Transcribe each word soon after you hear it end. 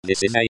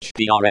This is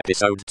HPR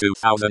episode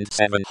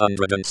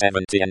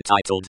 2770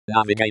 entitled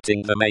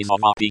Navigating the Maze of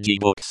RPG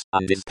Books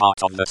and is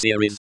part of the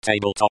series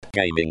Tabletop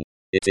Gaming.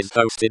 It is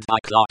hosted by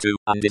Klaatu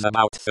and is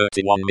about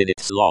 31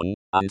 minutes long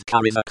and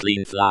carries a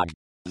clean flag.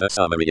 The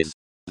summary is: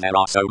 there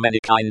are so many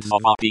kinds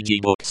of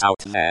RPG books out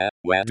there,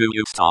 where do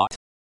you start?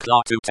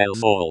 Klaatu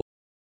tells all.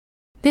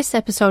 This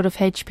episode of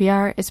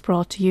HPR is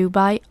brought to you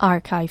by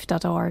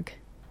archive.org.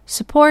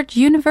 Support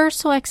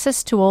universal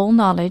access to all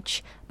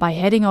knowledge by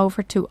heading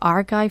over to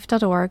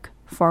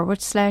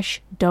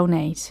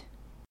archive.org/donate.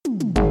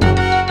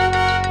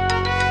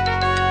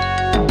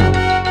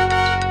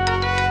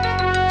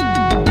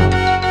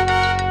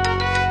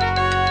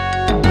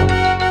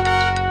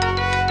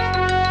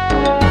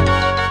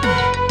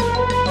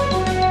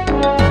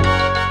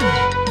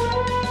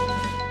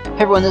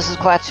 Hey everyone, this is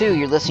Klaatu.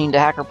 You're listening to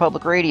Hacker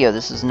Public Radio.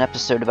 This is an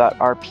episode about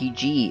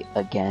RPG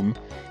again.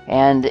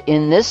 And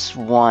in this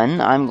one,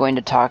 I'm going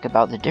to talk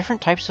about the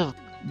different types of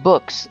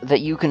books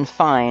that you can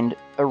find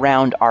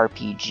around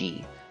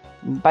RPG.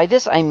 By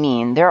this I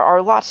mean there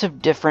are lots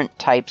of different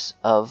types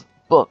of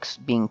books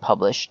being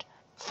published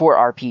for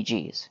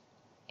RPGs.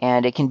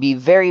 And it can be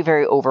very,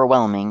 very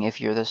overwhelming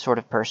if you're the sort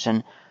of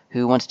person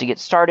who wants to get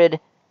started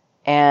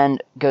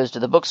and goes to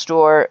the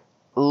bookstore,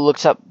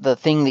 looks up the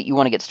thing that you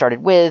want to get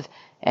started with,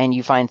 and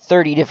you find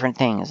 30 different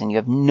things and you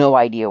have no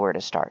idea where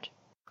to start.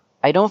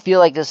 I don't feel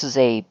like this is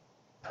a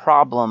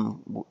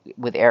problem,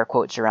 with air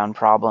quotes around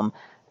problem,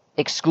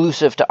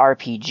 exclusive to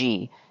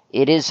RPG.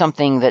 It is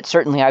something that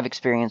certainly I've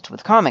experienced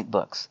with comic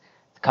books.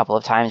 A couple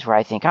of times where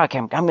I think, okay,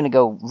 I'm going to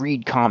go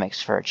read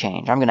comics for a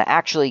change. I'm going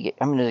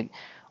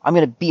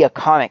to be a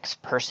comics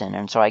person.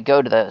 And so I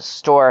go to the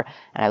store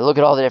and I look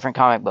at all the different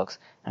comic books.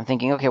 I'm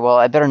thinking, okay, well,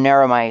 I better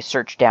narrow my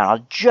search down.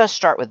 I'll just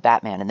start with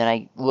Batman. And then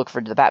I look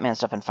for the Batman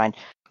stuff and find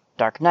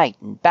Dark Knight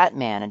and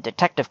Batman and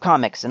Detective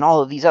Comics and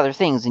all of these other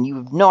things. And you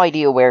have no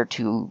idea where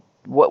to,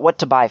 what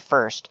to buy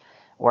first,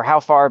 or how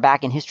far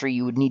back in history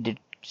you would need to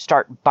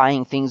start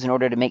buying things in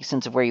order to make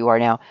sense of where you are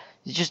now.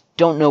 You just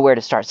don't know where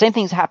to start. Same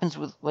thing happens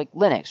with like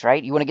Linux,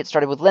 right? You want to get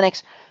started with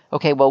Linux.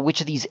 Okay, well,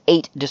 which of these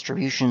 8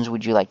 distributions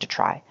would you like to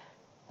try?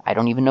 I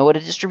don't even know what a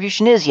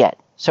distribution is yet.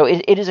 So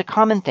it is a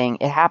common thing.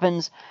 It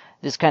happens,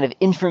 this kind of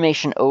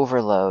information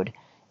overload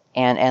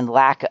and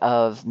lack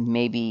of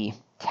maybe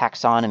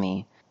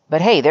taxonomy.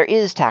 But hey, there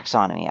is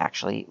taxonomy,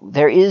 actually.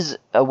 There is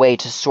a way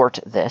to sort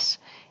this,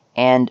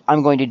 and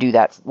I'm going to do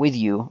that with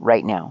you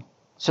right now.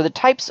 So the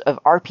types of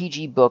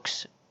RPG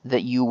books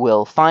that you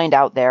will find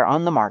out there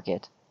on the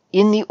market,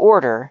 in the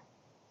order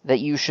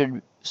that you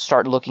should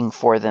start looking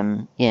for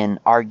them in,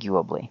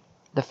 arguably.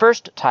 The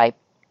first type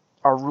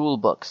are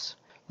rulebooks.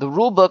 The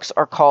rulebooks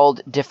are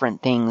called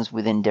different things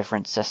within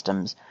different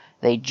systems.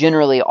 They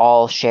generally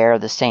all share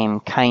the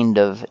same kind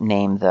of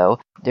name, though.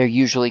 They're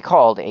usually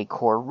called a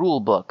core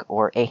rulebook,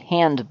 or a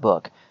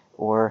handbook,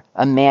 or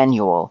a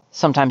manual.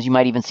 Sometimes you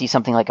might even see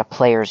something like a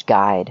player's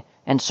guide,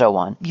 and so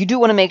on. You do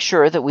want to make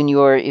sure that when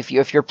if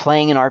you're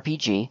playing an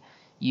RPG,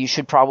 you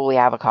should probably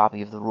have a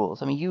copy of the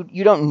rules. I mean,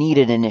 you don't need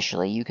it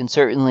initially. You can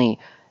certainly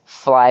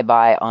fly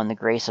by on the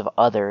grace of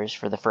others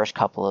for the first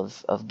couple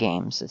of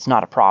games. It's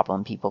not a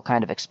problem. People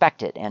kind of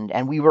expect it.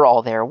 And we were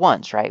all there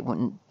once, right?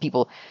 When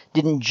people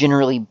didn't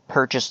generally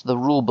purchase the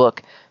rule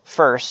book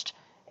first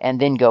and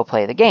then go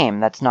play the game.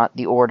 That's not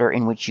the order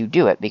in which you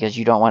do it, because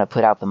you don't want to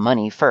put out the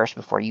money first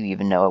before you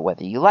even know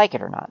whether you like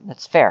it or not.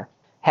 That's fair.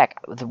 Heck,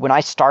 when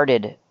I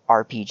started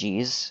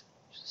RPGs,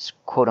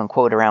 quote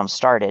unquote around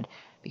started,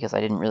 because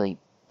I didn't really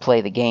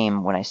play the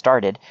game when I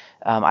started,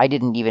 I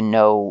didn't even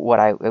know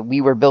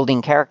we were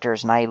building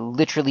characters, and I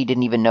literally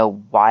didn't even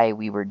know why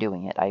we were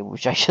doing it. I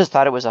just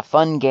thought it was a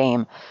fun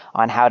game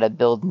on how to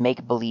build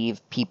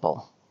make-believe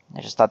people.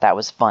 I just thought that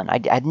was fun.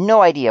 I had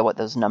no idea what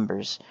those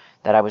numbers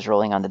that I was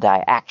rolling on the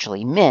die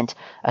actually meant,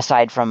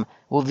 aside from,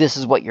 well, this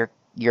is what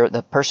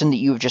the person that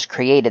you've just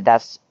created,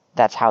 that's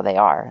how they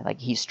are. Like,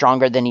 he's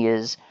stronger than he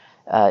is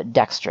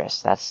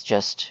dexterous.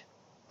 That's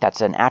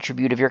an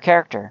attribute of your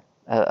character,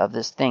 of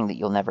this thing that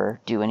you'll never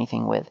do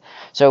anything with.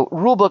 So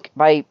rulebook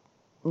by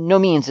no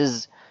means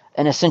is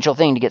an essential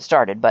thing to get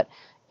started, but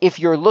if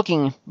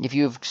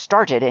you've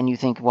started and you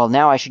think, well,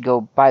 now I should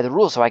go buy the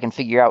rules so I can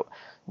figure out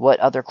what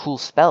other cool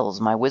spells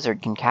my wizard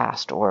can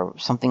cast or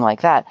something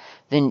like that,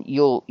 then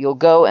you'll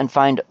go and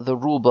find the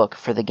rulebook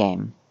for the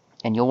game.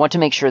 And you'll want to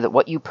make sure that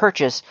what you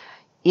purchase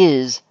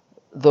is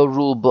the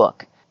rule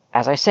book.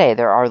 As I say,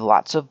 there are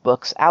lots of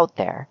books out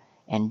there,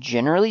 and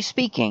generally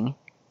speaking,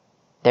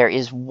 there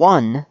is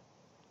one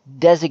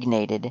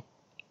designated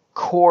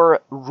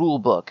core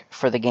rulebook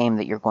for the game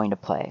that you're going to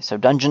play. So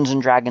Dungeons &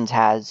 Dragons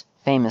has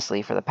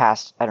famously, for the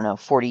past,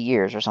 40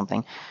 years or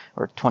something,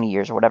 or 20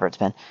 years or whatever it's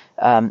been,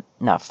 40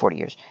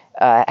 years,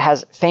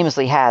 has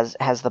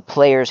the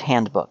Player's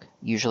Handbook,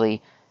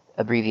 usually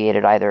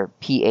abbreviated either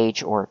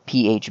PH or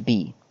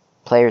PHB,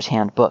 Player's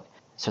Handbook.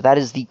 So that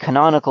is the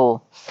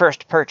canonical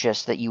first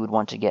purchase that you would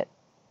want to get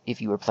if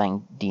you were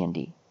playing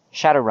D&D.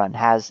 Shadowrun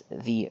has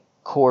the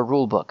core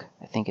rulebook,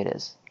 I think it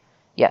is.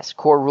 Yes,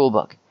 core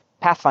rulebook.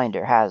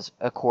 Pathfinder has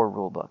a core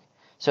rulebook.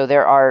 So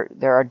there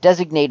are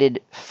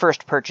designated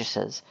first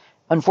purchases.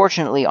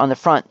 Unfortunately, on the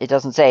front, it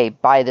doesn't say,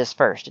 buy this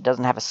first. It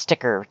doesn't have a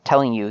sticker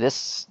telling you,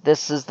 this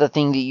is the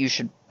thing that you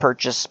should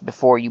purchase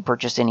before you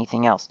purchase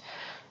anything else.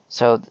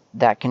 So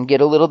that can get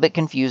a little bit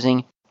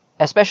confusing,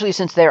 especially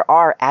since there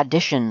are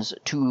additions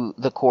to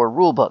the core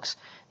rulebooks.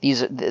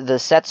 The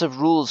sets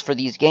of rules for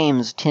these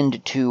games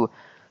tend to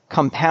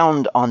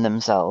compound on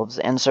themselves,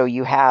 and so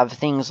you have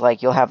things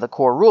like you'll have the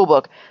core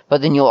rulebook,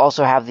 but then you'll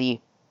also have the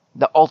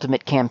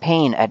ultimate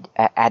campaign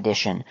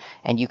addition,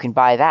 and you can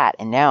buy that,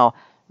 and now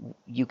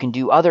you can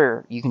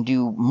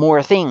do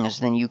more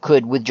things than you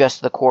could with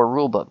just the core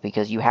rulebook,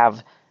 because you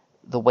have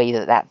the way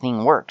that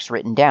thing works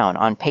written down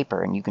on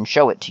paper, and you can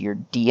show it to your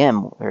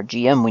DM or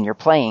GM when you're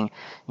playing.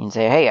 You can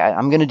say, hey,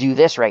 I'm going to do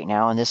this right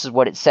now, and this is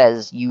what it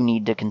says you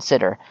need to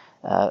consider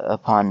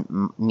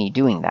upon me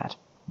doing that.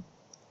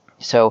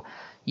 So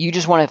you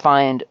just want to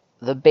find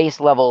the base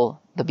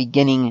level, the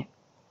beginning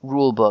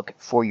rulebook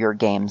for your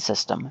game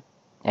system,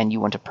 and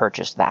you want to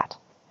purchase that.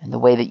 And the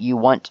way that you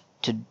want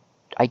to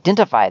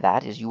identify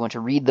that is you want to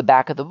read the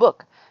back of the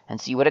book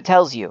and see what it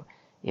tells you.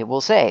 It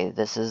will say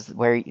this is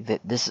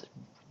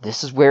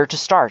where to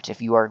start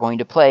if you are going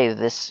to play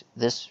this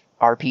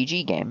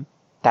RPG game.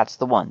 That's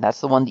the one. That's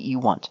the one that you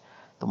want.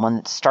 The one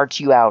that starts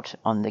you out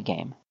on the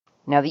game.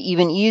 Now, the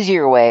even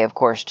easier way, of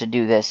course, to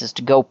do this is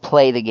to go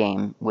play the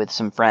game with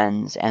some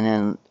friends and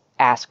then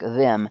ask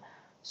them,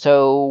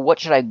 so what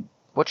should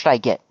I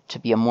get to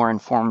be a more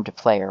informed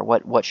player?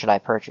 What should I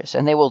purchase?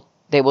 And they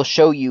will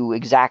show you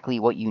exactly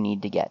what you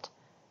need to get.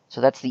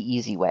 So that's the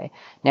easy way.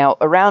 Now,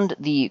 around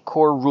the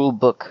core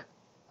rulebook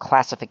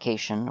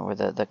classification, or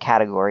the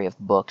category of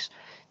books,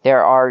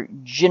 there are,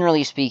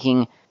 generally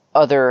speaking,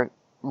 other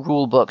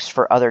rule books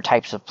for other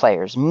types of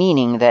players,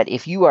 meaning that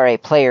if you are a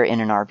player in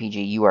an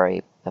RPG, you are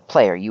a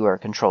player. You are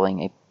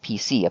controlling a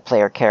PC, a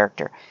player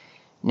character.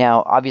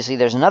 Now, obviously,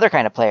 there's another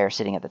kind of player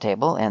sitting at the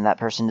table, and that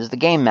person is the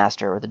game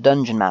master or the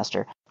dungeon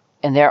master.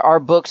 And there are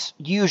books,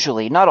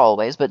 usually, not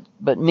always, but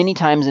many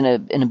times in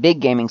a big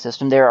gaming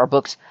system, there are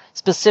books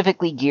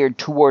specifically geared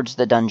towards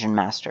the dungeon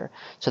master.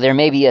 So there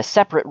may be a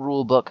separate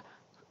rule book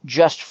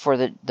just for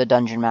the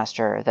dungeon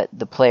master that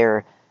the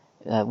player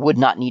would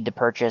not need to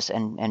purchase,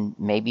 and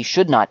maybe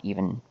should not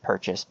even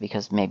purchase,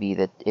 because maybe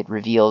that it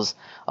reveals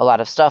a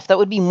lot of stuff that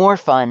would be more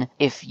fun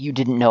if you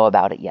didn't know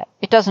about it yet.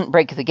 It doesn't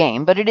break the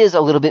game, but it is a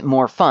little bit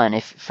more fun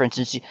if, for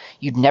instance,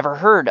 you'd never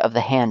heard of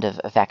the Hand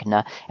of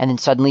Vecna, and then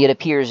suddenly it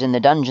appears in the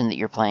dungeon that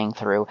you're playing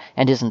through,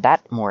 and isn't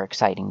that more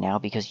exciting now,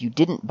 because you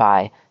didn't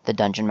buy the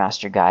Dungeon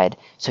Master Guide,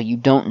 so you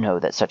don't know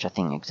that such a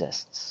thing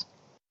exists.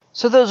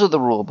 So those are the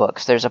rule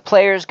books. There's a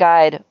player's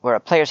guide, or a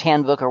player's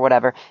handbook, or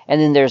whatever, and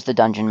then there's the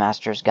Dungeon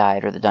Master's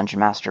Guide, or the Dungeon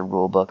Master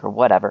Rulebook, or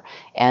whatever.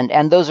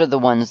 And those are the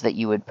ones that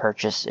you would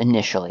purchase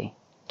initially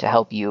to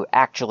help you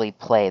actually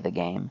play the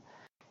game.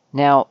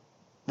 Now,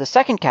 the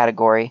second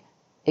category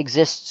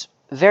exists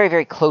very,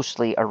 very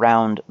closely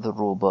around the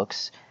rule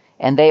books,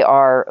 and they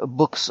are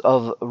books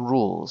of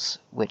rules,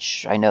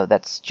 which I know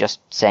that's just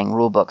saying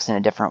rule books in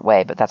a different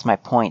way, but that's my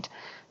point.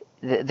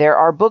 There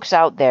are books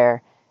out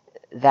there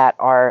that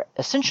are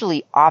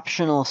essentially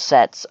optional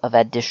sets of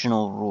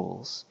additional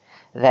rules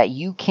that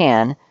you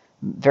can,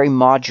 very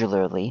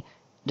modularly,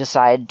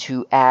 decide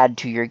to add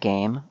to your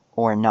game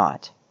or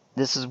not.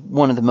 This is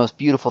one of the most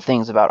beautiful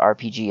things about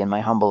RPG, in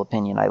my humble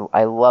opinion.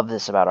 I love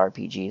this about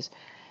RPGs.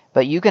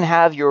 But you can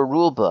have your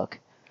rule book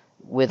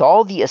with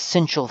all the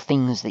essential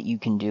things that you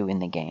can do in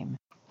the game.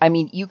 I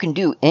mean, you can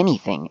do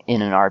anything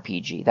in an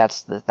RPG.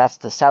 That's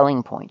the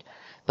selling point.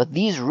 But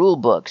these rule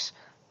books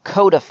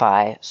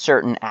codify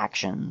certain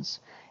actions,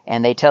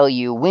 and they tell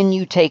you when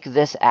you take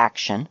this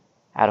action,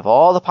 out of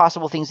all the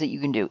possible things that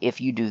you can do,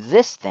 if you do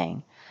this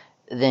thing,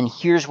 then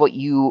here's what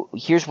you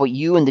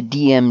and the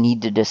DM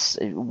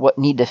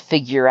need to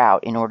figure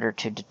out in order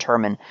to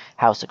determine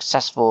how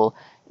successful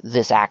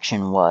this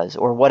action was,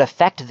 or what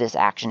effect this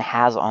action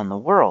has on the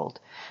world.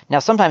 Now,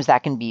 sometimes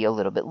that can be a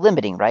little bit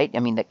limiting, right?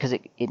 I mean, because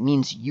it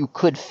means you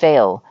could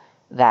fail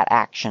that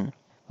action.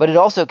 But it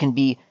also can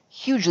be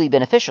hugely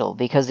beneficial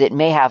because it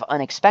may have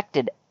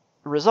unexpected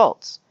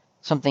results.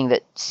 Something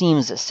that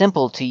seems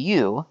simple to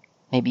you,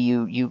 maybe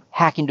you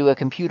hack into a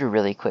computer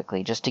really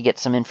quickly just to get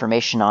some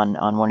information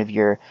on one of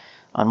your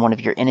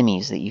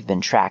enemies that you've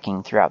been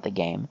tracking throughout the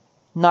game.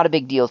 Not a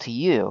big deal to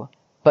you,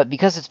 but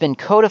because it's been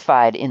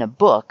codified in a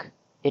book,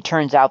 it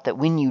turns out that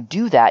when you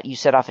do that, you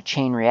set off a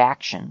chain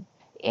reaction,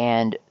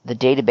 and the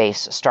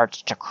database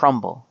starts to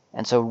crumble.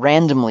 And so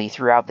randomly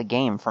throughout the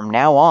game from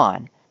now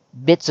on,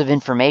 bits of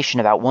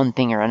information about one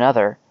thing or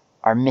another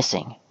are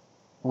missing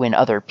when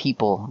other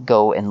people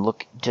go and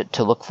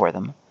look for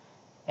them.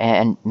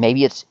 And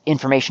maybe it's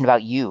information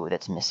about you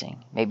that's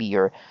missing. Maybe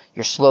you're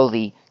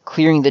slowly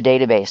clearing the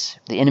database,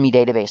 the enemy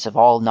database, of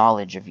all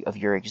knowledge of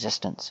your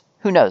existence.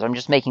 Who knows? I'm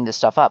just making this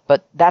stuff up.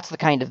 But that's the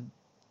kind of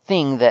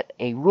thing that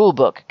a rule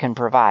book can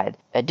provide.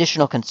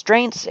 Additional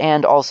constraints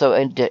and also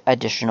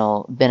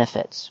additional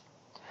benefits.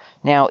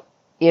 Now,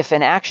 if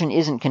an action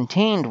isn't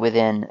contained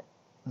within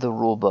the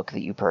rule book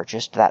that you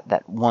purchased,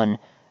 that one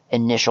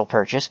initial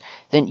purchase,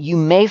 then you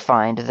may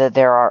find that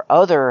there are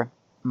other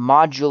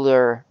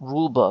modular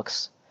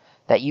rulebooks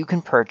that you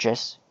can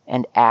purchase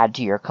and add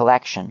to your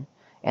collection.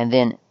 And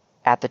then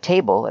at the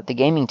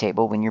gaming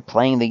table, when you're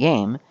playing the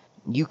game,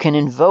 you can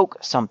invoke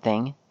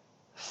something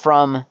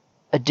from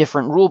a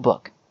different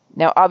rulebook.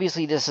 Now,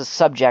 obviously, this is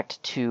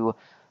subject to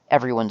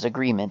everyone's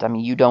agreement. I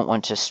mean, you don't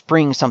want to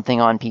spring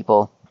something on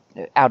people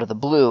out of the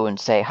blue and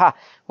say,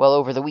 well,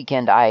 over the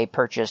weekend I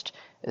purchased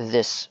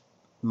this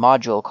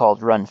module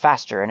called Run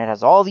Faster, and it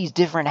has all these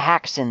different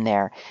hacks in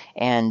there,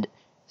 and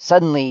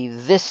suddenly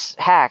this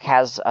hack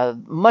has a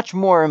much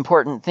more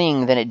important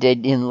thing than it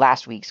did in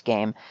last week's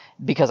game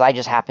because I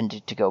just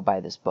happened to go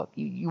buy this book.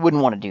 You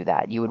wouldn't want to do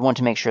that. You would want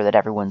to make sure that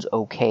everyone's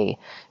okay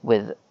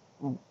with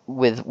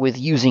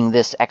using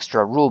this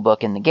extra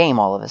rulebook in the game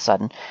all of a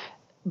sudden.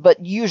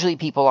 But usually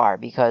people are,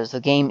 because the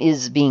game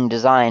is being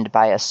designed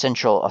by a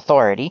central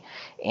authority,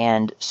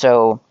 and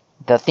so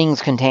the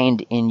things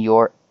contained in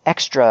your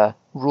extra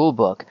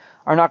rulebook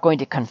are not going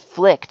to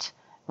conflict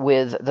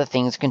with the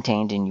things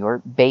contained in your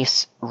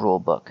base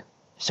rulebook.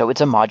 So it's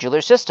a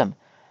modular system.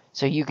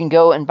 So you can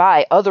go and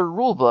buy other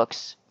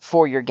rulebooks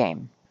for your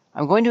game.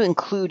 I'm going to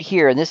include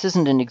here, and this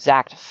isn't an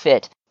exact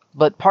fit,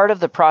 but part of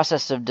the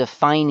process of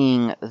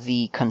defining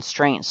the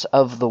constraints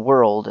of the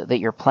world that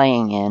you're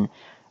playing in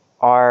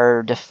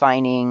are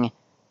defining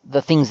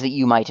the things that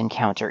you might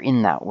encounter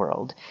in that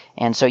world.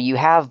 And so you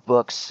have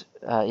books,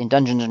 in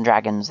Dungeons &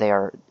 Dragons,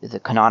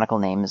 the canonical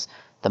name is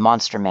the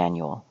Monster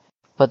Manual.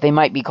 But they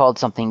might be called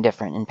something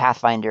different. In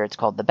Pathfinder, it's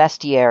called the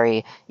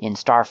Bestiary. In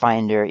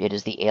Starfinder, it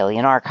is the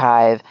Alien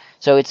Archive.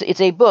 So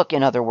it's a book,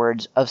 in other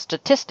words, of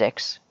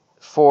statistics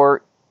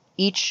for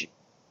each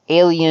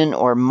alien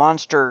or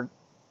monster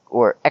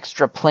or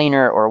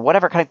extraplanar or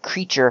whatever kind of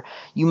creature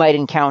you might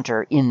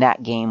encounter in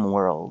that game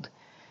world.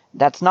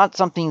 That's not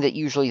something that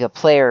usually the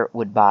player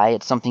would buy.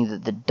 It's something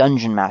that the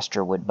dungeon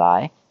master would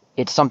buy.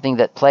 It's something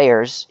that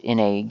players in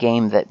a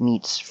game that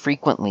meets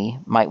frequently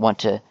might want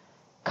to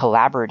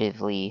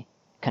collaboratively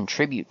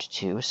contribute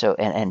to,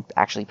 and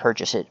actually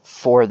purchase it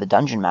for the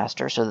dungeon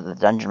master, so that the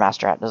dungeon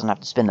master doesn't have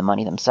to spend the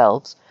money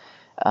themselves,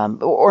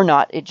 or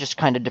not. It just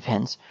kind of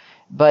depends.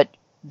 But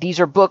these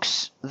are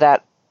books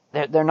that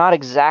they're not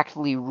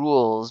exactly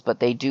rules, but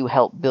they do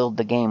help build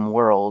the game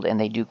world, and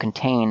they do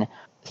contain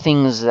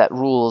things that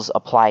rules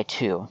apply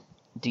to.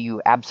 Do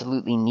you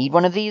absolutely need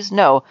one of these?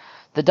 No.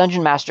 The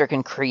dungeon master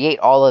can create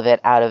all of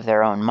it out of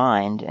their own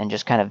mind and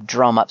just kind of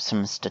drum up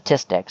some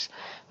statistics.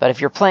 But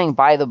if you're playing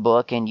by the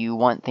book and you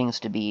want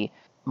things to be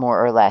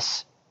more or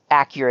less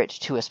accurate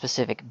to a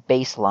specific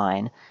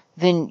baseline,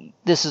 then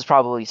this is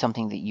probably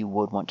something that you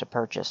would want to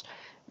purchase.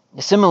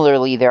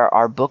 Similarly, there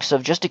are books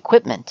of just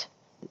equipment.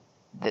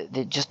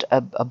 Just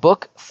a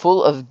book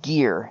full of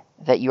gear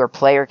that your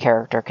player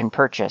character can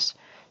purchase.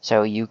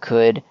 So you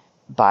could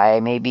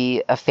buy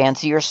maybe a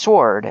fancier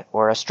sword,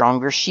 or a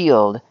stronger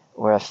shield,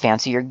 or a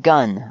fancier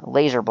gun,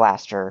 laser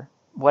blaster,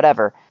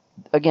 whatever.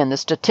 Again, the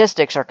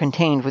statistics are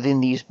contained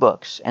within these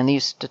books, and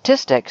these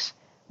statistics,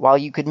 while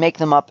you could make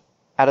them up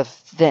out of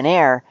thin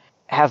air,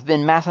 have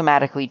been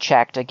mathematically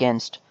checked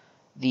against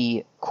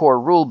the core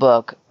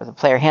rulebook, or the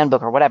player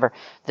handbook, or whatever,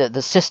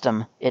 the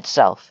system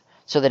itself,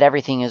 so that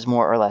everything is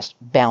more or less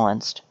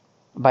balanced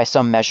by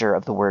some measure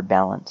of the word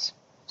balance.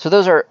 So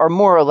those are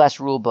more or less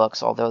rule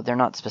books, although they're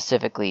not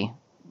specifically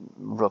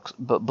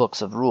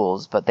books of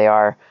rules, but they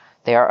are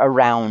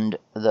around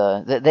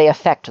they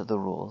affect the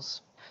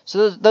rules.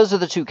 So those are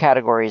the two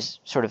categories,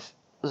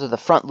 those are the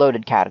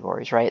front-loaded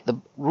categories, right? The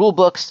rule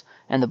books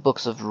and the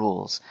books of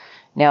rules.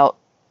 Now,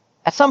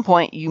 at some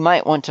point, you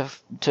might want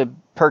to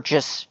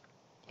purchase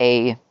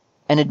an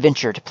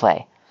adventure to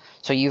play.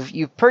 So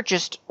you've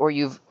purchased, or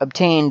you've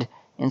obtained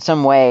in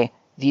some way,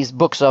 these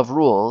books of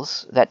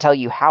rules that tell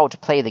you how to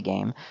play the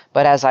game.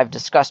 But as I've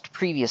discussed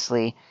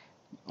previously,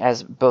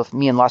 as both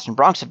me and Lost in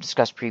Bronx have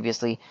discussed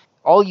previously,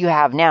 all you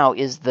have now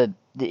is the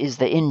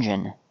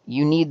engine.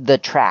 You need the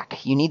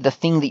track. You need the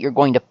thing that you're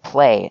going to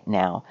play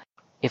now.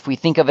 If we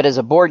think of it as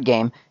a board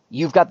game,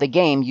 you've got the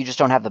game, you just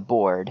don't have the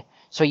board.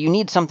 So you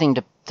need something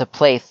to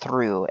play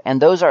through.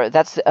 And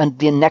that's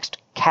the next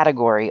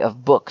category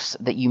of books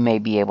that you may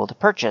be able to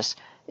purchase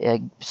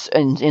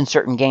in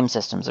certain game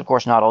systems. Of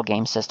course, not all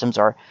game systems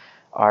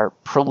are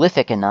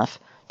prolific enough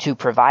to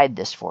provide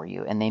this for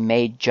you, and they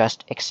may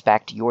just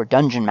expect your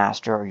dungeon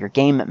master or your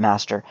game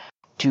master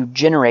to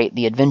generate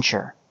the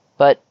adventure.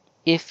 But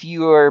if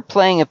you're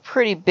playing a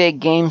pretty big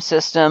game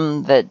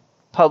system that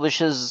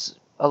publishes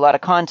a lot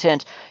of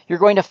content, you're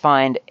going to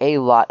find a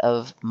lot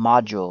of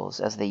modules,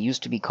 as they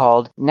used to be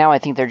called. Now I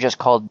think they're just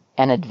called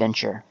an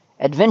adventure.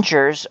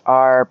 Adventures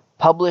are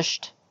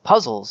published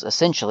puzzles,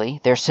 essentially.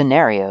 They're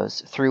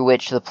scenarios through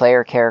which the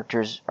player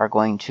characters are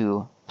going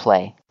to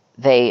play.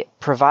 They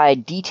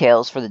provide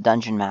details for the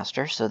dungeon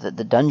master so that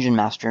the dungeon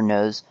master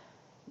knows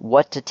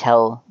what to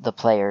tell the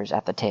players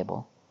at the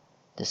table.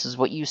 This is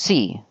what you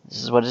see.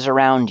 This is what is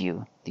around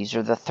you. These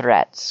are the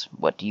threats.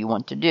 What do you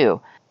want to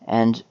do?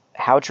 And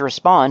how to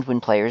respond when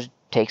players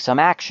take some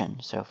action.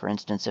 So, for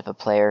instance, if a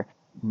player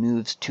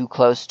moves too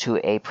close to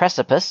a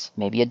precipice,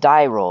 maybe a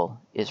die roll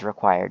is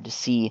required to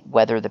see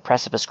whether the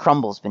precipice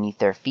crumbles beneath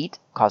their feet,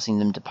 causing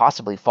them to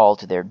possibly fall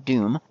to their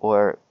doom,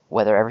 or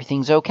whether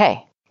everything's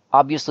okay.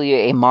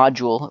 Obviously, a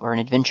module or an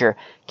adventure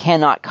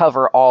cannot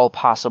cover all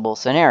possible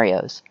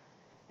scenarios.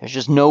 There's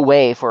just no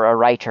way for a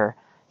writer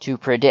to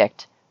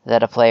predict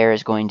that a player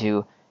is going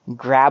to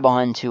grab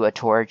onto a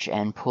torch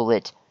and pull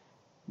it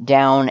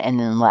down and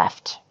then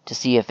left to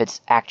see if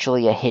it's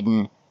actually a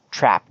hidden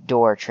trap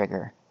door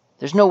trigger.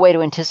 There's no way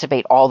to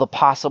anticipate all the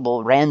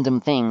possible random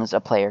things a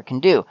player can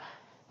do,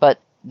 but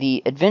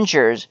the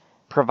adventures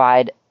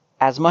provide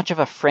as much of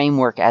a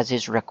framework as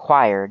is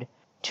required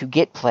to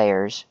get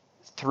players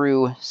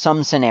through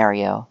some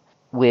scenario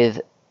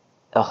with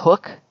a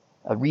hook,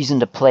 a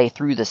reason to play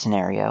through the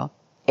scenario,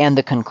 and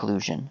the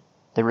conclusion,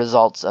 the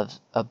results of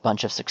a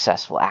bunch of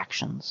successful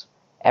actions.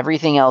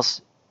 Everything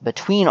else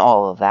between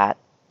all of that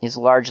is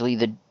largely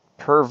the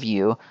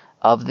purview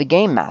of the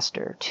game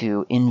master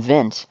to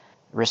invent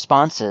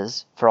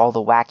responses for all the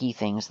wacky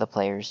things the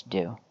players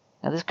do.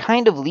 Now, this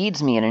kind of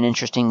leads me in an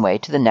interesting way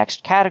to the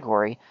next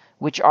category,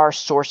 which are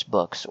source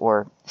books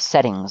or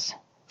settings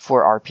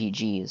for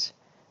RPGs.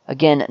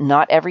 Again,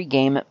 not every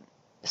game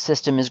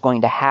system is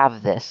going to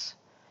have this.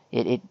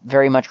 It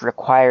very much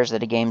requires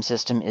that a game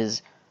system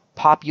is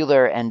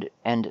popular and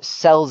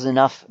sells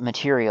enough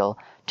material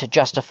to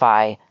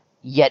justify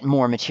yet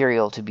more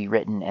material to be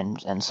written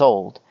and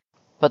sold.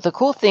 But the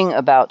cool thing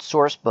about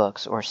source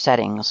books or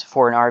settings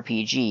for an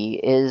RPG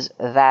is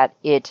that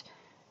it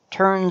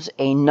turns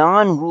a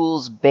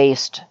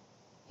non-rules-based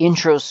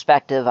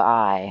introspective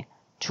eye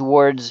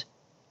towards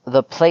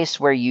the place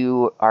where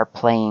you are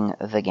playing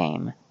the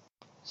game.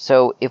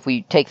 So if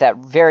we take that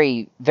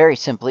very, very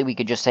simply, we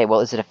could just say,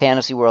 well, is it a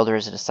fantasy world or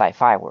is it a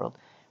sci-fi world?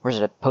 Or is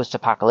it a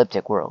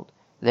post-apocalyptic world?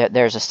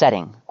 There's a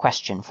setting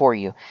question for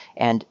you.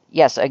 And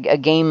yes, a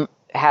game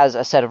has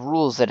a set of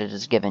rules that it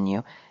has given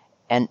you,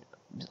 and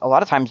a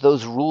lot of times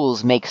those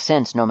rules make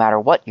sense no matter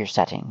what you're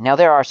setting. Now,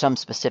 there are some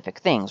specific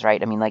things,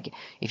 right? I mean, like,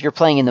 if you're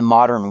playing in the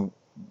modern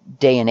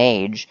day and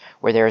age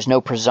where there is no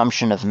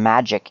presumption of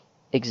magic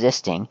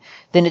existing,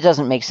 then it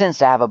doesn't make sense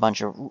to have a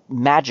bunch of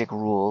magic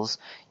rules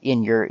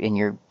in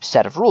your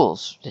set of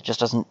rules. It just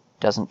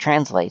doesn't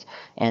translate.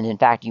 And in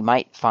fact, you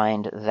might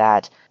find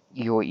that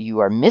you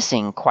are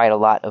missing quite a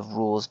lot of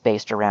rules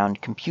based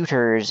around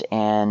computers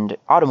and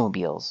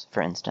automobiles,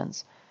 for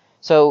instance.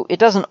 So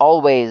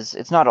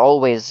it's not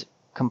always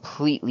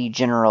completely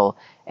general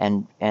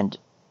and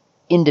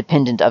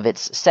independent of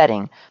its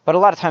setting, but a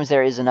lot of times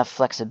there is enough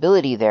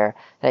flexibility there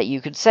that you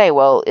could say,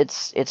 well,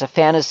 it's a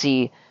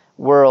fantasy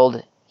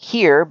world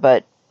here,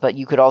 but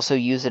you could also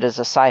use it as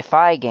a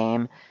sci-fi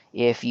game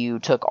if you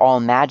took all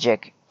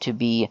magic to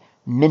be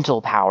mental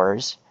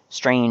powers,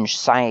 strange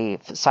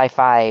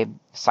sci-fi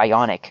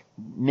psionic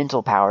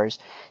mental powers,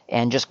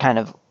 and just kind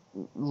of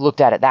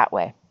looked at it that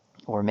way.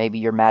 Or maybe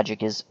your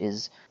magic is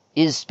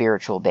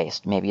spiritual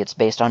based. Maybe it's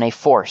based on a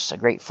force, a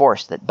great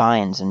force that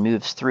binds and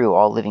moves through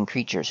all living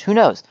creatures. Who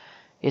knows?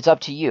 It's up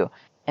to you.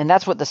 And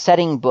that's what the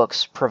setting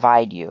books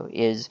provide you,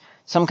 is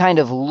some kind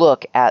of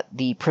look at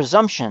the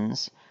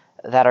presumptions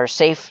that are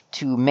safe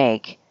to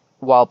make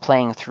while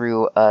playing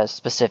through a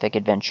specific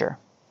adventure.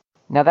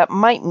 Now, that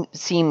might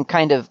seem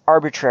kind of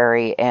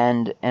arbitrary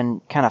and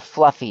kind of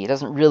fluffy. It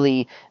doesn't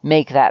really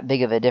make that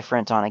big of a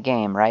difference on a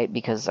game, right?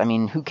 Because, I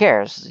mean, who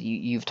cares?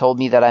 You've told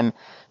me that I'm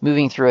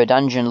moving through a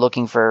dungeon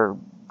looking for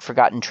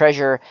forgotten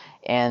treasure,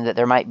 and that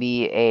there might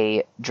be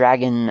a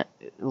dragon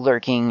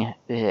lurking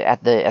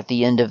at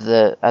the end of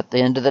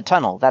the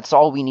tunnel. That's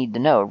all we need to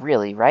know,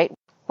 really, right?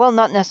 Well,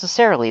 not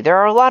necessarily. There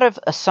are a lot of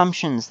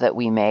assumptions that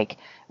we make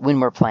when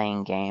we're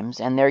playing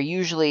games, and they're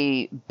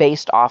usually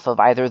based off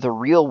of either the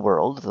real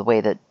world, the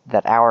way that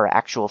our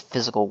actual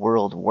physical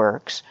world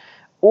works,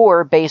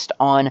 or based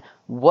on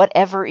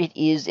whatever it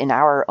is in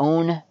our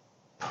own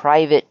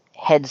private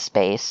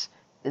headspace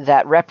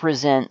that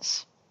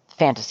represents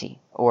fantasy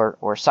or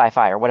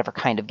sci-fi or whatever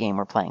kind of game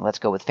we're playing. Let's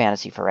go with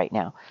fantasy for right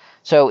now.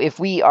 So if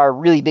we are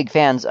really big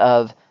fans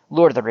of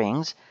Lord of the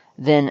Rings,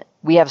 then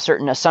we have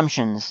certain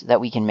assumptions that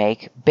we can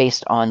make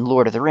based on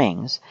Lord of the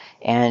Rings.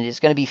 And it's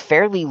going to be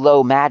fairly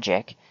low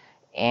magic,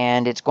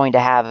 and it's going to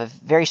have a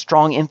very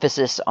strong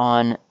emphasis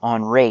on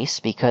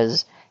race,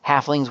 because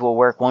halflings will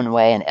work one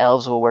way, and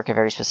elves will work a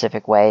very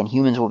specific way, and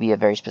humans will be a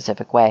very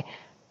specific way.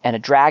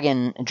 And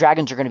dragons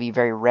are going to be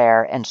very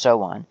rare, and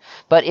so on.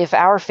 But if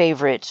our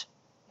favorite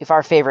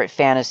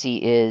fantasy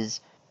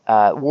is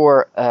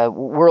World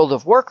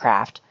of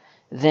Warcraft,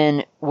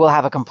 then we'll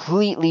have a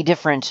completely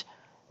different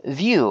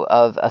view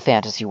of a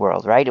fantasy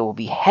world, right? It will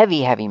be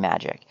heavy, heavy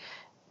magic.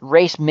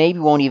 Race maybe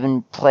won't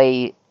even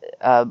play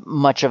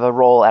much of a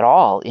role at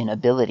all in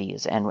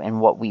abilities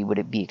and what we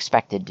would be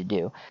expected to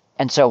do,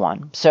 and so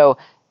on. So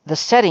the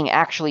setting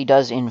actually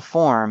does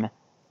inform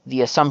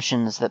the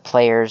assumptions that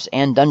players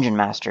and dungeon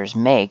masters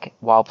make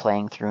while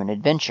playing through an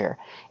adventure.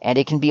 And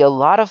it can be a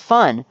lot of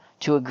fun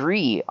to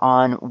agree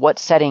on what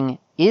setting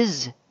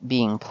is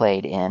being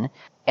played in,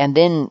 and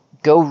then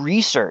go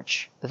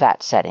research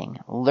that setting,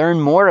 learn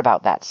more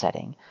about that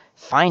setting,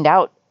 find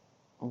out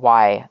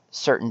why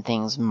certain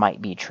things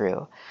might be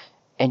true.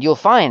 And you'll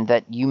find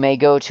that you may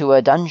go to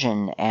a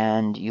dungeon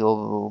and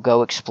you'll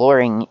go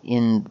exploring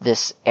in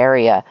this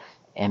area,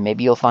 and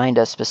maybe you'll find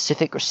a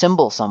specific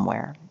symbol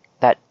somewhere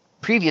that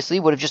previously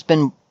would have just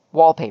been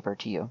wallpaper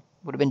to you,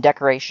 would have been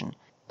decoration.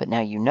 But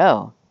now you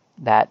know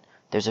that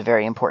there's a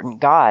very important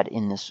god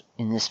in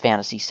this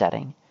fantasy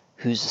setting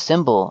whose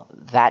symbol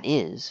that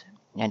is.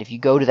 And if you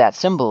go to that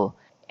symbol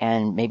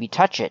and maybe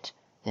touch it,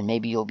 then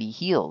maybe you'll be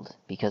healed,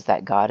 because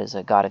that god is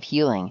a god of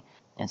healing.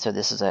 And so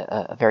this is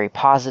a very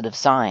positive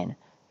sign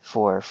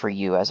for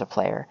you as a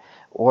player.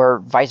 Or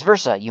vice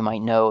versa, you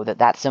might know that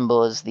that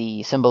symbol is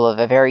the symbol of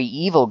a very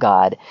evil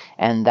god,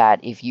 and that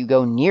if you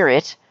go near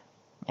it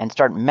and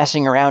start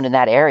messing around in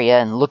that area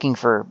and looking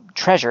for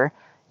treasure,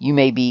 you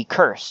may be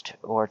cursed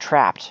or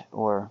trapped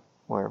or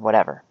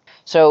whatever.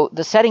 So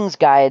the settings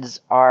guides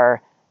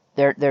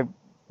they're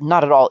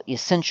not at all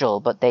essential,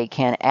 but they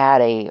can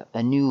add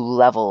a new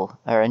level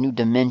or a new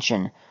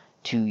dimension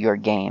to your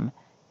game.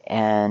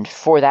 And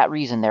for that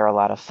reason, they're a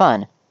lot of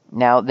fun.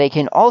 Now, they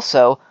can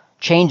also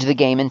change the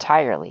game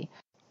entirely.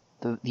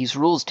 These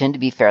rules tend to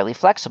be fairly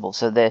flexible,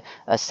 so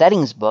a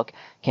settings book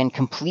can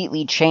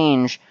completely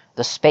change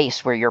the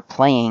space where you're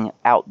playing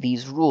out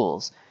these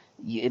rules.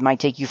 It might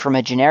take you from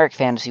a generic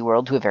fantasy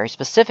world to a very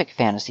specific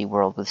fantasy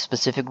world with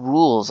specific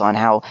rules on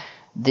how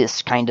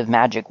this kind of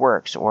magic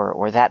works,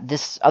 or that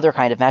this other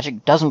kind of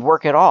magic doesn't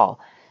work at all.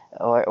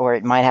 Or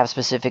it might have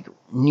specific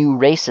new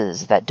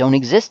races that don't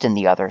exist in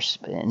the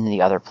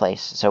other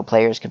place, so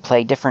players could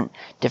play different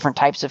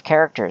types of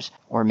characters.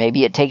 Or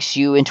maybe it takes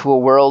you into a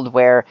world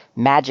where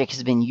magic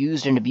has been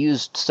used and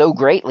abused so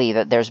greatly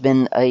that there's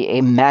been a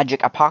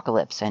magic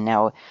apocalypse, and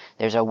now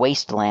there's a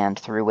wasteland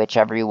through which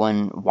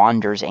everyone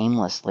wanders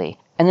aimlessly.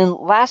 And then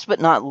last but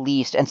not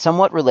least, and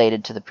somewhat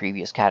related to the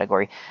previous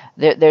category,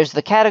 there's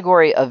the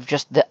category of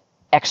just the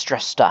extra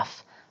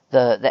stuff.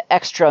 The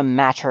extra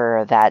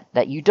matter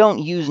that you don't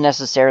use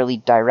necessarily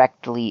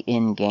directly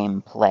in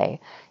game play.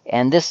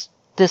 And this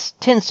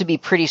tends to be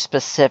pretty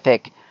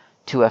specific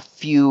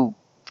to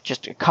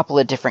just a couple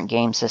of different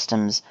game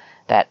systems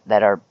that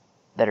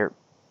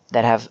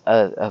have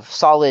a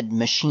solid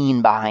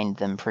machine behind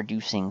them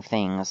producing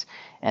things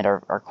and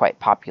are quite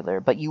popular.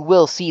 But you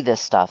will see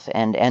this stuff,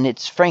 and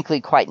it's frankly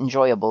quite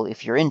enjoyable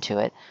if you're into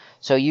it.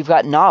 So you've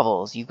got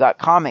novels, you've got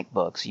comic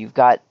books, you've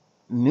got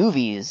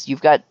movies,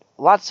 you've got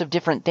lots of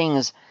different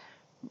things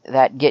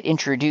that get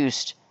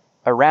introduced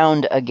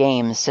around a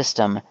game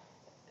system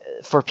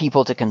for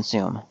people to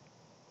consume.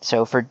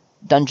 So for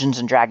Dungeons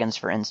and Dragons,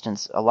 for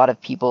instance, a lot of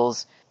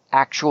people's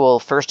actual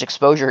first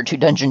exposure to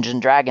Dungeons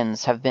and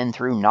Dragons have been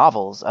through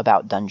novels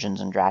about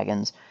Dungeons and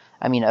Dragons.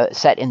 I mean,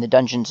 set in the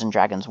Dungeons and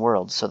Dragons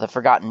world. So the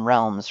Forgotten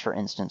Realms, for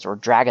instance, or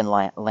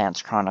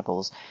Dragonlance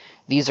Chronicles.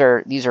 These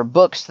are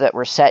books that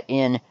were set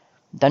in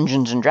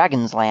Dungeons and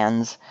Dragons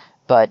lands,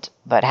 but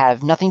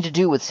have nothing to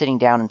do with sitting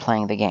down and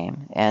playing the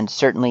game. And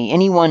certainly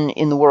anyone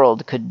in the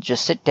world could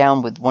just sit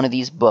down with one of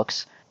these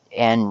books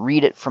and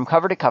read it from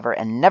cover to cover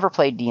and never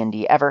play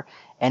D&D ever,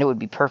 and it would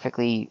be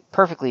perfectly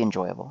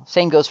enjoyable.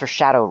 Same goes for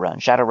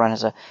Shadowrun. Shadowrun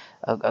has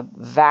a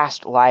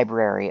vast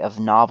library of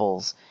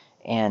novels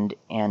and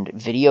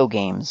video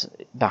games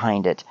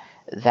behind it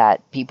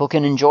that people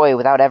can enjoy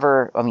without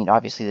ever... I mean,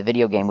 obviously the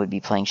video game would be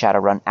playing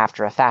Shadowrun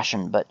after a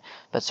fashion, but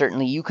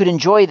certainly you could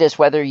enjoy this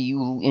whether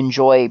you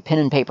enjoy pen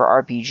and paper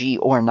RPG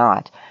or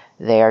not.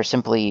 They're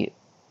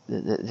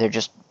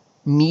just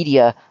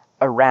media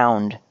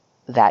around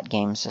that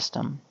game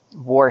system.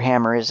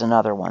 Warhammer is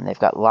another one. They've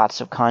got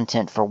lots of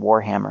content for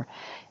Warhammer.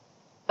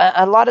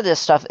 A lot of this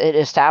stuff, it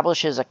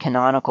establishes a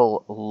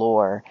canonical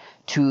lore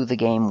to the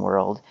game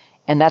world,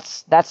 and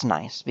that's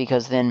nice,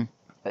 because then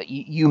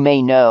you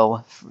may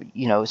know,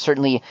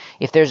 certainly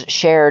if there's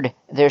shared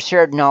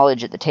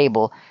knowledge at the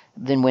table,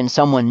 then when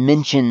someone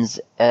mentions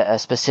a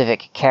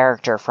specific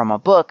character from a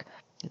book,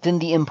 then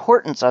the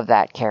importance of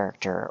that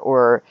character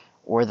or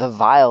the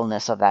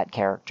vileness of that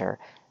character,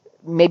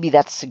 maybe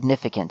that's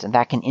significant, and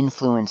that can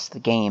influence the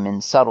game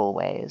in subtle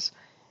ways.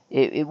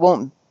 It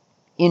won't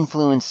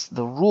influence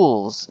the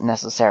rules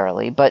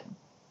necessarily, but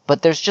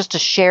there's just a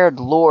shared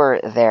lore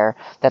there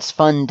that's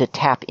fun to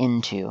tap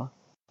into.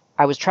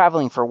 I was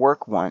traveling for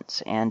work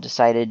once and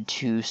decided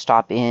to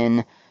stop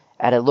in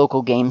at a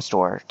local game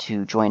store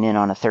to join in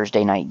on a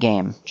Thursday night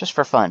game, just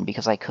for fun,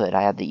 because I could.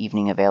 I had the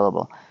evening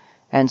available.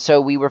 And so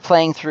we were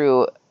playing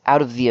through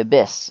Out of the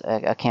Abyss,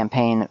 a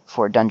campaign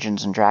for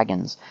Dungeons and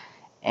Dragons,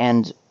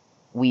 and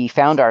we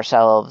found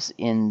ourselves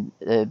in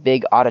a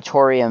big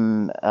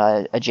auditorium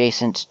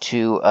adjacent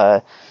to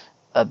a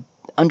big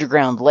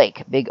underground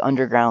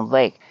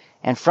lake.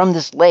 And from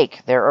this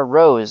lake, there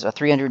arose a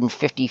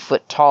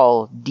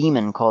 350-foot-tall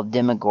demon called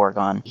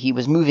Demogorgon. He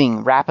was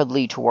moving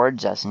rapidly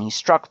towards us, and he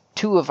struck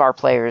two of our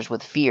players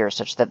with fear,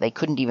 such that they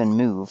couldn't even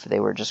move. They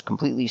were just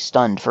completely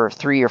stunned for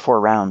 3 or 4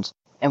 rounds.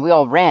 And we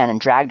all ran and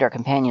dragged our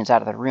companions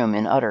out of the room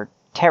in utter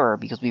terror,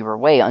 because we were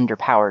way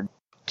underpowered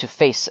to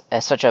face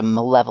such a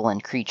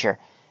malevolent creature.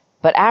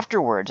 But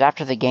afterwards,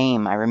 after the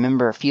game, I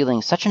remember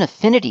feeling such an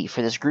affinity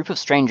for this group of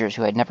strangers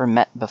who I'd never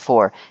met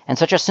before, and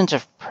such a sense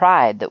of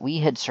pride that we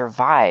had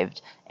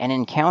survived an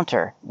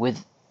encounter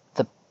with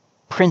the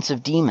Prince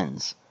of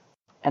Demons.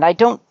 And I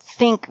don't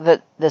think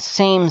that the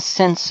same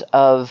sense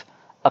of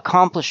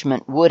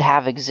accomplishment would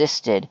have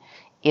existed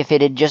if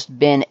it had just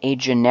been a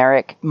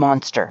generic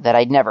monster that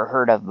I'd never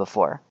heard of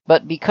before.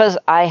 But because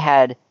I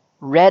had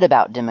read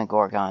about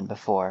Demogorgon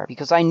before,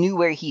 because I knew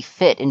where he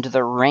fit into the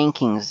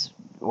rankings,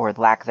 or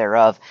lack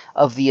thereof,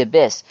 of the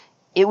Abyss,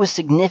 it was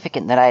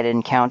significant that I had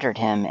encountered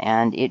him,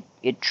 and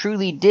it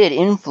truly did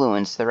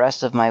influence the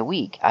rest of my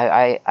week.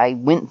 I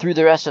went through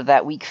the rest of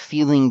that week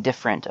feeling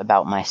different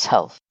about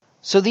myself.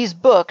 So these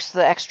books,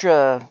 the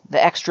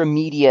extra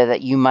media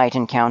that you might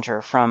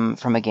encounter from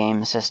a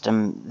game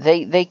system,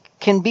 they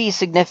can be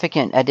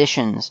significant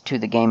additions to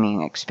the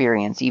gaming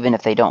experience, even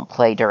if they don't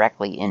play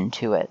directly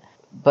into it.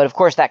 But of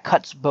course that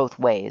cuts both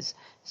ways.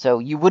 So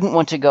you wouldn't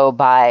want to go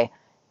buy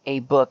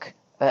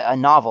a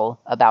novel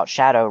about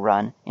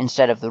Shadowrun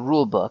instead of the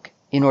rulebook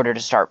in order to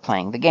start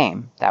playing the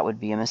game. That would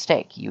be a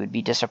mistake. You would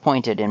be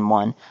disappointed in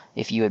one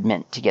if you had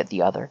meant to get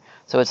the other.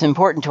 So it's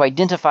important to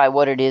identify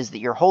what it is that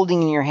you're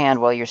holding in your hand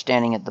while you're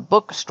standing at the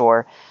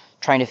bookstore,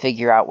 trying to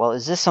figure out, well,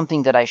 is this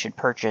something that I should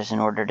purchase in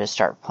order to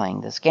start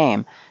playing this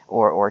game,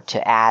 or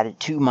to add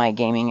to my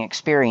gaming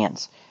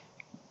experience?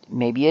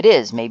 Maybe it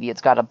is. Maybe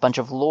it's got a bunch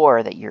of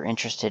lore that you're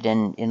interested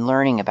in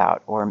learning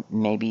about, or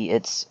maybe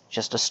it's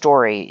just a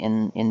story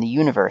in the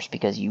universe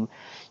because you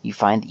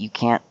find that you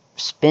can't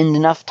spend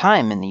enough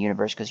time in the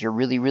universe because you're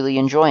really, really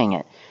enjoying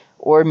it.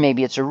 Or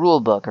maybe it's a rule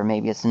book, or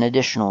maybe it's an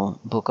additional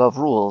book of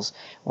rules,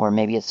 or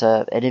maybe it's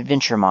an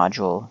adventure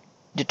module.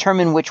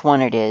 Determine which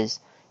one it is,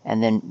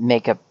 and then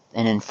make an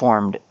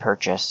informed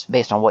purchase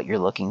based on what you're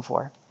looking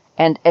for.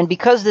 And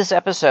because this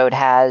episode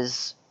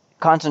has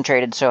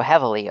concentrated so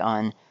heavily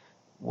on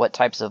what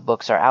types of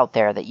books are out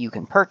there that you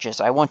can purchase,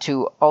 I want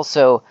to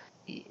also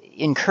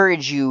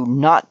encourage you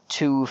not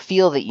to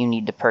feel that you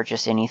need to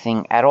purchase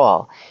anything at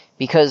all.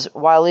 Because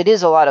while it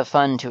is a lot of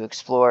fun to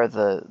explore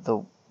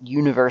the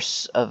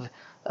universe of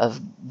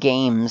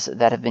games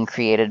that have been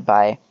created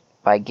by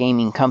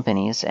gaming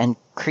companies, and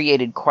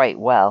created quite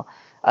well,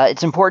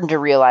 it's important to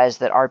realize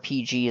that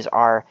RPGs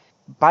are,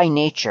 by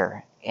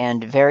nature,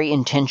 and very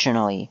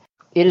intentionally,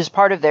 it is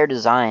part of their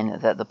design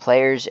that the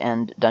players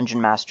and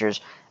dungeon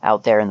masters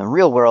out there in the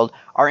real world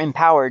are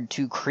empowered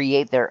to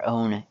create their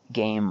own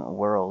game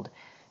world.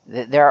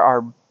 There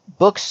are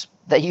books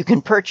that you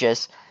can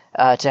purchase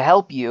to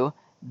help you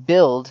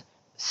build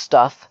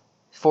stuff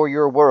for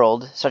your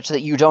world such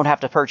that you don't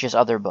have to purchase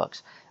other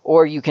books.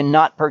 Or you can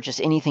not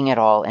purchase anything at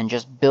all and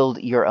just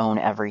build your own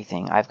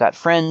everything. I've got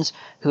friends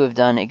who have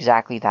done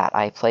exactly that.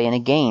 I play in a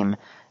game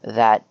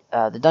that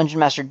the Dungeon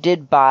Master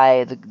did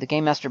buy. The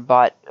Game Master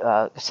bought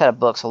a set of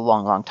books a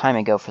long, long time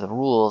ago for the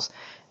rules,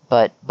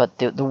 but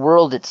the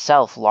world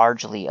itself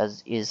largely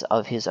is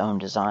of his own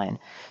design.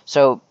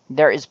 So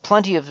there is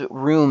plenty of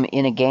room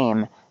in a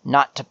game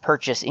not to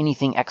purchase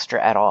anything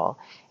extra at all.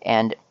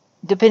 And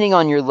depending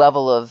on your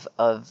level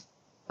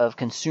of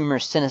consumer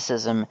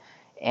cynicism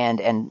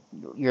and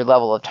your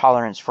level of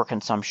tolerance for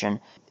consumption,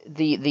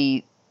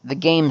 the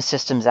game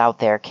systems out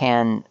there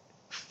can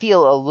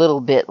feel a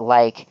little bit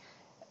like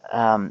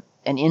an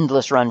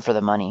endless run for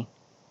the money.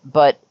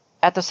 But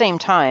at the same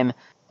time,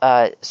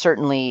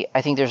 certainly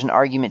I think there's an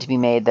argument to be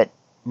made that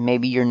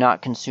maybe you're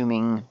not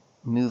consuming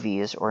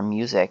movies or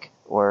music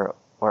or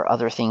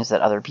other things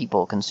that other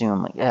people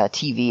consume.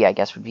 TV, I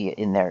guess, would be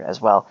in there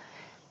as well.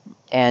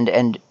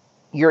 And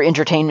your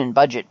entertainment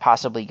budget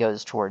possibly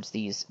goes towards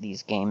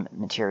these game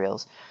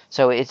materials.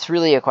 So it's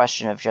really a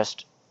question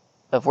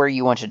of where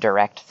you want to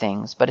direct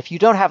things. But if you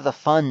don't have the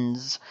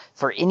funds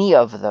for any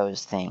of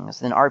those things,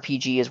 then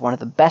RPG is one of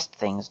the best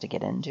things to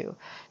get into.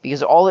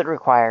 Because all it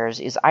requires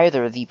is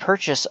either the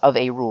purchase of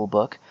a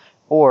rulebook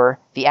or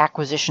the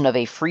acquisition of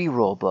a free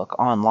rulebook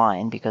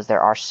online, because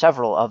there are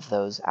several of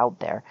those out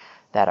there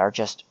that are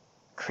just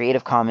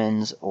Creative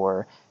Commons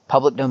or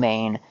public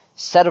domain,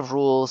 set of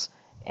rules,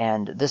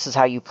 and this is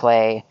how you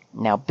play.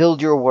 Now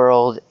build your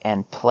world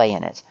and play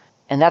in it.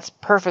 And that's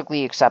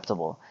perfectly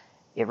acceptable.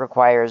 It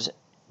requires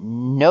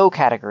no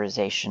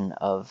categorization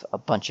of a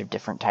bunch of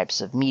different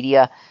types of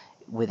media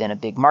within a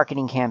big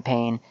marketing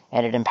campaign,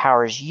 and it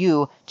empowers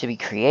you to be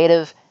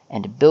creative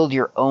and to build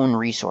your own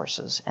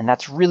resources. And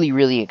that's really,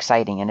 really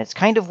exciting. And it's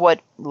kind of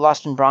what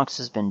Lost in Bronx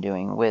has been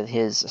doing with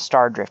his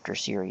Star Drifter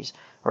series,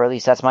 or at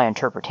least that's my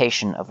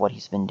interpretation of what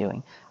he's been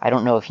doing. I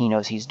don't know if he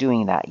knows he's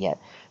doing that yet,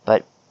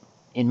 but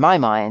in my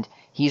mind,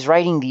 he's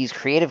writing these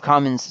Creative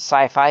Commons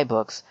sci-fi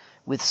books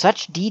with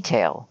such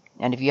detail.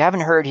 And if you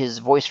haven't heard his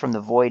Voice from the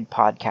Void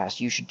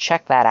podcast, you should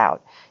check that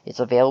out. It's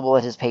available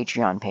at his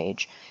Patreon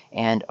page.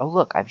 And, oh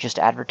look, I've just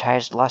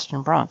advertised Lost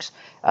in Bronx.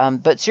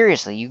 But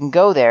seriously, you can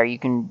go there, you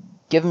can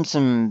give him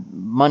some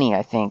money,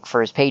 I think,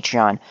 for his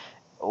Patreon.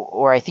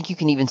 Or I think you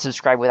can even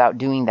subscribe without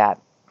doing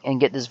that, and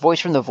get this Voice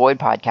from the Void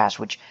podcast,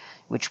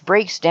 which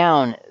breaks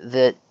down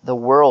the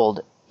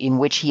world in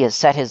which he has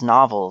set his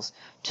novels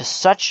to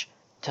such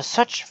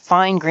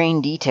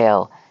fine-grained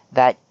detail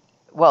that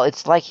well,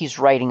 it's like he's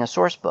writing a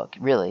source book,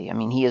 really. I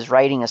mean, he is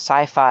writing a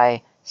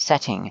sci-fi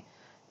setting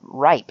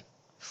ripe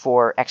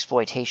for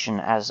exploitation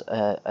as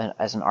an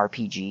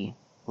RPG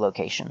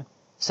location.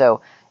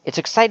 So it's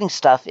exciting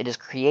stuff. It is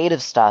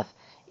creative stuff.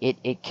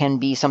 It can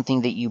be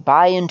something that you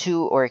buy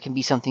into, or it can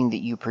be something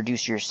that you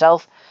produce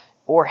yourself,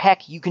 or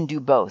heck, you can do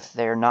both.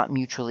 They're not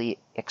mutually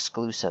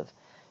exclusive.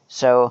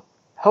 So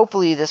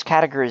hopefully this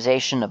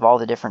categorization of all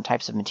the different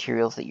types of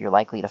materials that you're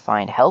likely to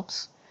find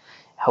helps.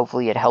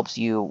 Hopefully it helps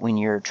you when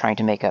you're trying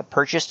to make a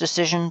purchase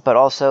decision, but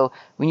also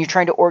when you're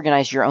trying to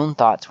organize your own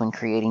thoughts when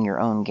creating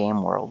your own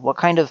game world. What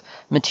kind of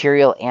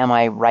material am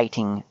I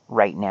writing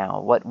right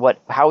now?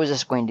 How is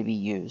this going to be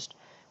used?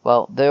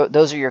 Well,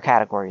 those are your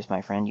categories,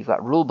 my friend. You've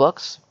got rule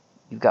books,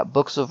 you've got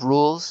books of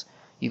rules,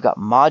 you've got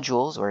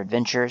modules or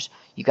adventures,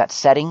 you've got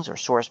settings or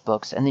source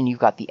books, and then you've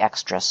got the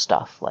extra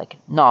stuff like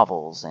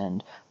novels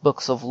and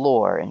books of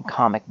lore and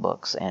comic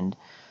books and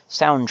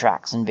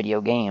soundtracks and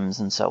video games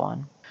and so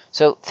on.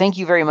 So thank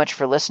you very much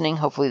for listening.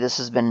 Hopefully this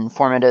has been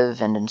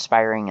informative and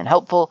inspiring and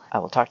helpful. I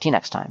will talk to you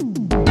next time.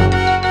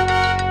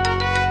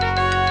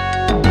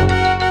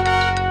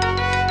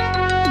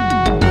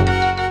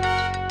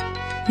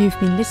 You've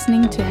been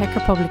listening to Hacker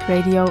Public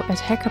Radio at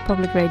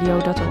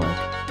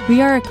hackerpublicradio.org.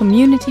 We are a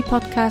community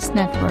podcast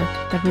network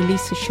that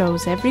releases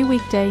shows every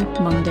weekday,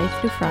 Monday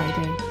through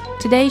Friday.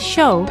 Today's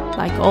show,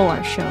 like all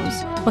our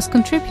shows, was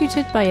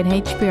contributed by an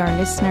HPR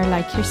listener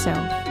like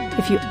yourself.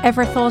 If you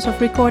ever thought of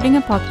recording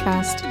a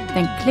podcast,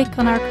 then click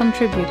on our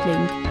Contribute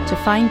link to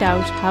find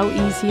out how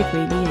easy it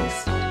really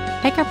is.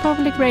 Hacker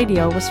Public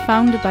Radio was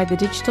founded by the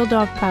Digital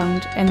Dog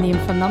Pound and the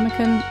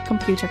Infonomicon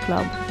Computer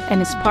Club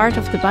and is part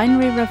of the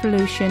binary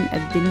revolution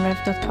at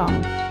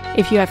binrev.com.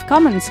 If you have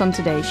comments on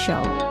today's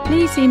show,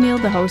 please email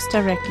the host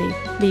directly,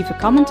 leave a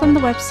comment on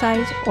the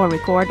website, or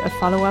record a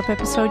follow-up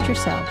episode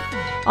yourself.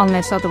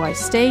 Unless otherwise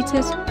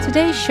stated,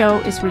 today's show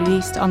is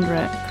released under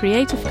a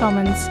Creative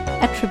Commons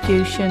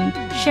Attribution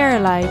Share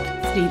Alike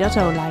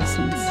 3.0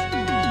 license.